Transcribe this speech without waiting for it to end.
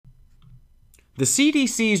The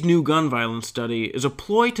CDC's new gun violence study is a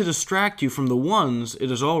ploy to distract you from the ones it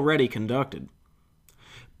has already conducted.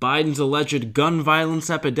 Biden's alleged gun violence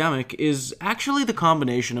epidemic is actually the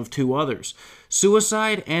combination of two others: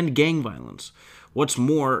 suicide and gang violence. What's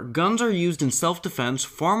more, guns are used in self-defense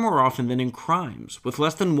far more often than in crimes, with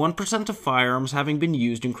less than 1% of firearms having been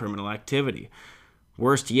used in criminal activity.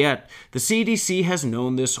 Worst yet, the CDC has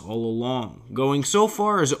known this all along, going so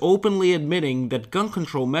far as openly admitting that gun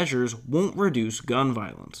control measures won't reduce gun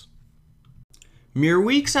violence. Mere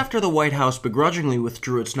weeks after the White House begrudgingly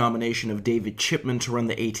withdrew its nomination of David Chipman to run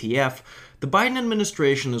the ATF, the Biden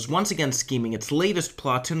administration is once again scheming its latest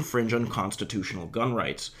plot to infringe on constitutional gun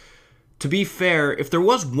rights. To be fair, if there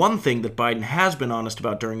was one thing that Biden has been honest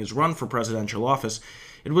about during his run for presidential office,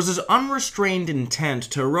 it was his unrestrained intent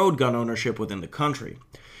to erode gun ownership within the country.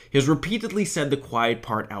 He has repeatedly said the quiet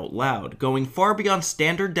part out loud, going far beyond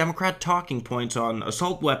standard Democrat talking points on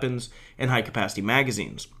assault weapons and high-capacity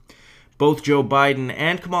magazines. Both Joe Biden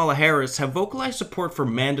and Kamala Harris have vocalized support for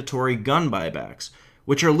mandatory gun buybacks,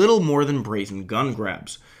 which are little more than brazen gun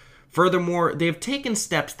grabs. Furthermore, they have taken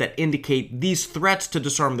steps that indicate these threats to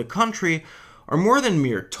disarm the country are more than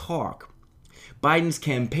mere talk. Biden's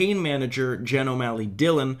campaign manager, Jen O'Malley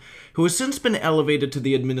Dillon, who has since been elevated to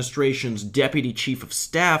the administration's deputy chief of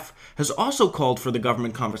staff, has also called for the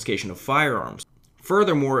government confiscation of firearms.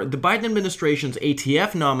 Furthermore, the Biden administration's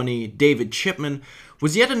ATF nominee, David Chipman,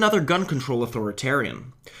 was yet another gun control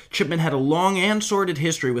authoritarian. Chipman had a long and sordid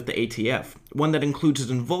history with the ATF, one that includes his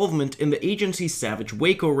involvement in the agency's savage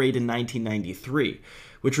Waco raid in 1993,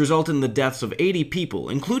 which resulted in the deaths of 80 people,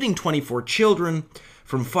 including 24 children,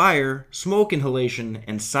 from fire, smoke inhalation,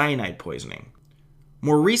 and cyanide poisoning.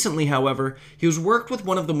 More recently, however, he has worked with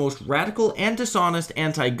one of the most radical and dishonest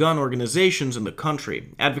anti-gun organizations in the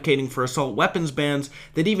country, advocating for assault weapons bans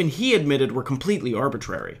that even he admitted were completely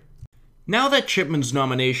arbitrary. Now that Chipman's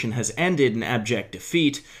nomination has ended in abject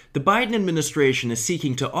defeat, the Biden administration is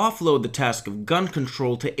seeking to offload the task of gun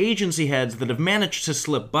control to agency heads that have managed to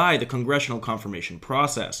slip by the congressional confirmation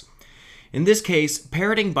process. In this case,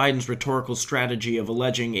 parroting Biden's rhetorical strategy of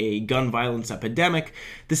alleging a gun violence epidemic,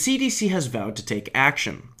 the CDC has vowed to take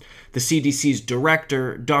action. The CDC's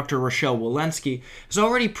director, Dr. Rochelle Walensky, has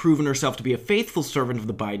already proven herself to be a faithful servant of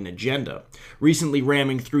the Biden agenda, recently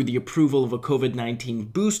ramming through the approval of a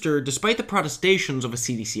COVID-19 booster despite the protestations of a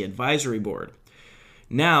CDC advisory board.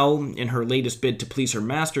 Now, in her latest bid to please her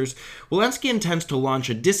masters, Walensky intends to launch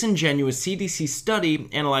a disingenuous CDC study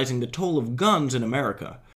analyzing the toll of guns in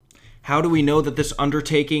America. How do we know that this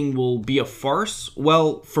undertaking will be a farce?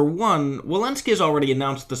 Well, for one, Walensky has already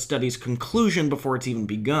announced the study's conclusion before it's even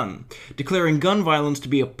begun, declaring gun violence to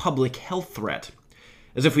be a public health threat.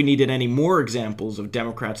 As if we needed any more examples of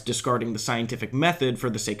Democrats discarding the scientific method for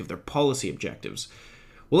the sake of their policy objectives.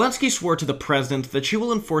 Walensky swore to the president that she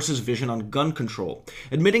will enforce his vision on gun control,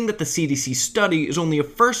 admitting that the CDC study is only a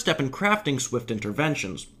first step in crafting swift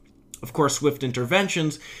interventions. Of course, swift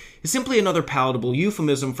interventions is simply another palatable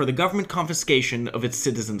euphemism for the government confiscation of its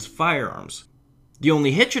citizens' firearms. The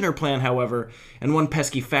only hitch in her plan, however, and one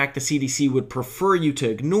pesky fact the CDC would prefer you to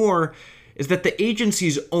ignore, is that the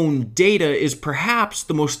agency's own data is perhaps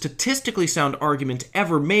the most statistically sound argument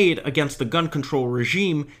ever made against the gun control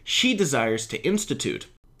regime she desires to institute.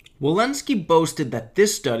 Walensky boasted that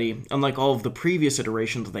this study, unlike all of the previous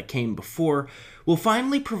iterations that came before, will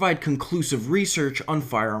finally provide conclusive research on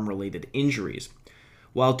firearm-related injuries.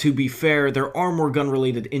 While, to be fair, there are more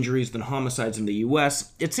gun-related injuries than homicides in the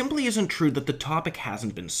US, it simply isn't true that the topic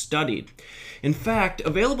hasn't been studied. In fact,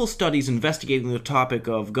 available studies investigating the topic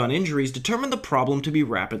of gun injuries determine the problem to be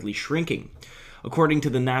rapidly shrinking. According to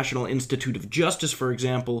the National Institute of Justice, for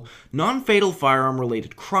example, non-fatal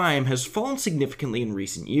firearm-related crime has fallen significantly in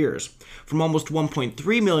recent years, from almost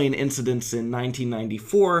 1.3 million incidents in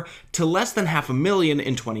 1994 to less than 500,000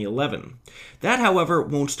 in 2011. That, however,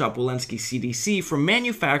 won't stop Walensky's CDC from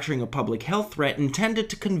manufacturing a public health threat intended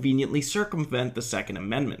to conveniently circumvent the Second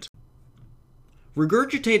Amendment.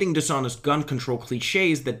 Regurgitating dishonest gun control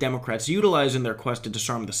cliches that Democrats utilize in their quest to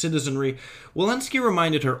disarm the citizenry, Walensky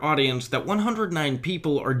reminded her audience that 109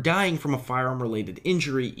 people are dying from a firearm-related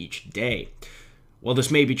injury each day. While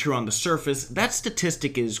this may be true on the surface, that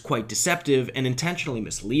statistic is quite deceptive and intentionally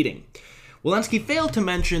misleading. Walensky failed to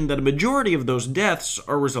mention that a majority of those deaths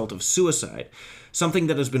are a result of suicide, something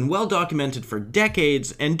that has been well documented for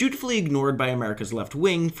decades and dutifully ignored by America's left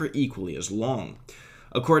wing for equally as long.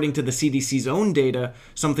 According to the CDC's own data,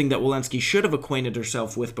 something that Walensky should have acquainted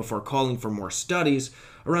herself with before calling for more studies,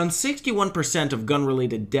 around 61% of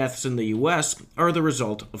gun-related deaths in the US are the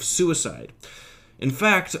result of suicide. In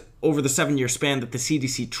fact, over the 7-year span that the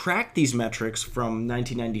CDC tracked these metrics from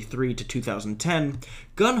 1993 to 2010,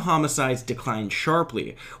 gun homicides declined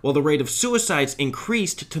sharply, while the rate of suicides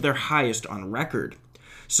increased to their highest on record.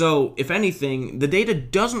 So, if anything, the data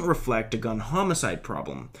doesn't reflect a gun homicide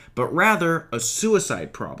problem, but rather a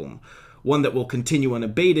suicide problem, one that will continue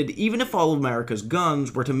unabated even if all of America's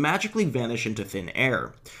guns were to magically vanish into thin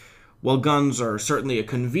air. While guns are certainly a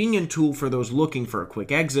convenient tool for those looking for a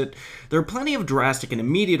quick exit, there are plenty of drastic and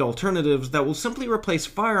immediate alternatives that will simply replace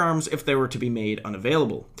firearms if they were to be made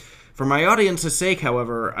unavailable. For my audience's sake,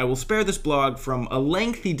 however, I will spare this blog from a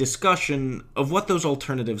lengthy discussion of what those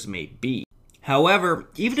alternatives may be. However,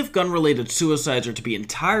 even if gun-related suicides are to be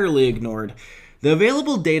entirely ignored, the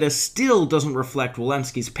available data still doesn't reflect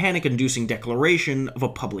Walensky's panic-inducing declaration of a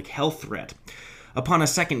public health threat. Upon a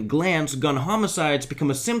second glance, gun homicides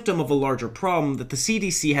become a symptom of a larger problem that the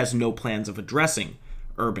CDC has no plans of addressing: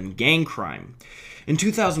 urban gang crime. In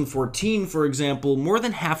 2014, for example, more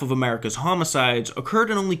than half of America's homicides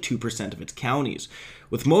occurred in only 2% of its counties,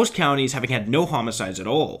 with most counties having had no homicides at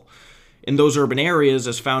all. In those urban areas,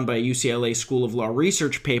 as found by a UCLA School of Law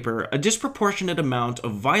research paper, a disproportionate amount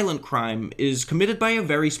of violent crime is committed by a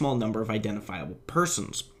very small number of identifiable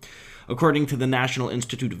persons. According to the National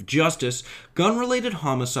Institute of Justice, gun-related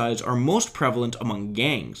homicides are most prevalent among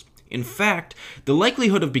gangs. In fact, the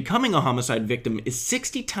likelihood of becoming a homicide victim is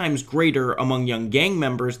 60 times greater among young gang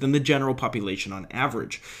members than the general population on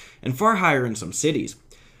average, and far higher in some cities.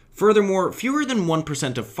 Furthermore, fewer than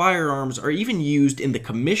 1% of firearms are even used in the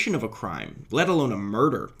commission of a crime, let alone a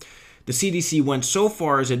murder. The CDC went so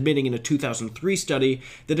far as admitting in a 2003 study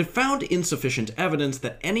that it found insufficient evidence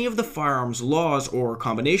that any of the firearms laws or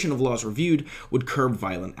combination of laws reviewed would curb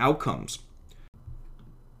violent outcomes.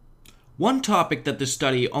 One topic that this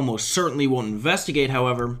study almost certainly won't investigate,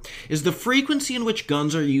 however, is the frequency in which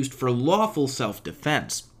guns are used for lawful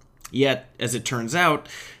self-defense. Yet, as it turns out,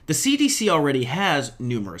 the CDC already has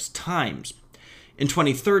numerous times. In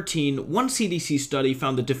 2013, one CDC study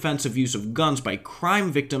found the defensive use of guns by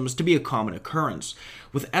crime victims to be a common occurrence,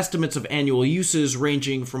 with estimates of annual uses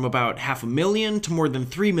ranging from about 500,000 to more than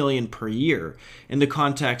 3 million per year, in the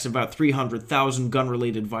context of about 300,000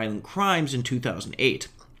 gun-related violent crimes in 2008.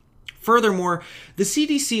 Furthermore, the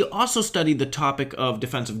CDC also studied the topic of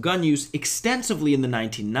defensive gun use extensively in the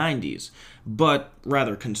 1990s, but,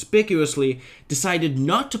 rather conspicuously, decided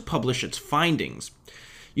not to publish its findings.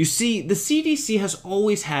 You see, the CDC has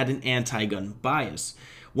always had an anti-gun bias.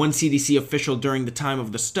 One CDC official during the time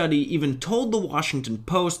of the study even told the Washington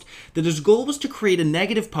Post that his goal was to create a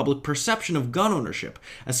negative public perception of gun ownership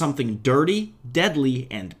as something dirty, deadly,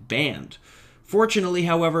 and banned. Fortunately,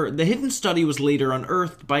 however, the hidden study was later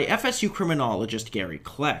unearthed by FSU criminologist Gary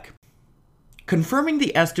Kleck. Confirming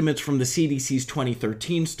the estimates from the CDC's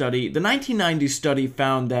 2013 study, the 1990s study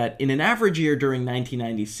found that in an average year during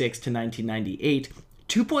 1996 to 1998,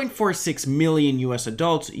 2.46 million U.S.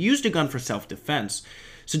 adults used a gun for self-defense,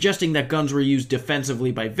 suggesting that guns were used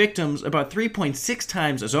defensively by victims about 3.6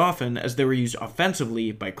 times as often as they were used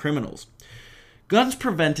offensively by criminals. Guns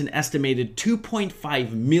prevent an estimated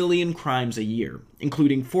 2.5 million crimes a year,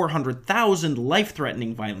 including 400,000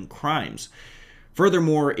 life-threatening violent crimes.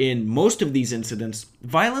 Furthermore, in most of these incidents,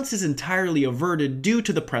 violence is entirely averted due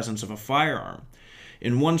to the presence of a firearm.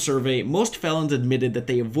 In one survey, most felons admitted that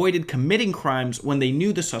they avoided committing crimes when they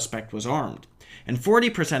knew the suspect was armed, and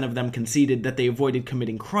 40% of them conceded that they avoided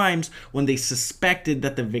committing crimes when they suspected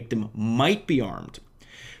that the victim might be armed.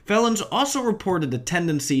 Felons also reported a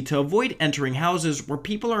tendency to avoid entering houses where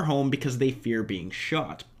people are home because they fear being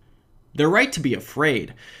shot. They're right to be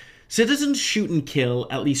afraid. Citizens shoot and kill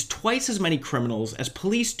at least twice as many criminals as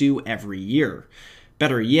police do every year.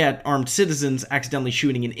 Better yet, armed citizens accidentally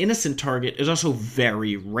shooting an innocent target is also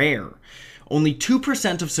very rare. Only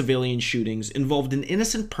 2% of civilian shootings involved an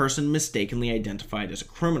innocent person mistakenly identified as a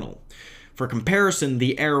criminal. For comparison,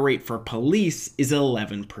 the error rate for police is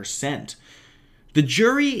 11%. The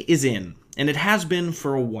jury is in, and it has been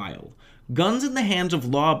for a while. Guns in the hands of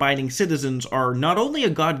law-abiding citizens are not only a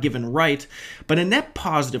God-given right, but a net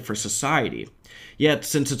positive for society. Yet,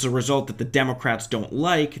 since it's a result that the Democrats don't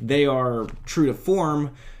like, they are, true to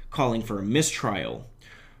form, calling for a mistrial.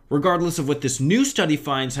 Regardless of what this new study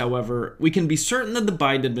finds, however, we can be certain that the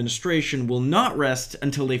Biden administration will not rest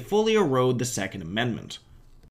until they fully erode the Second Amendment.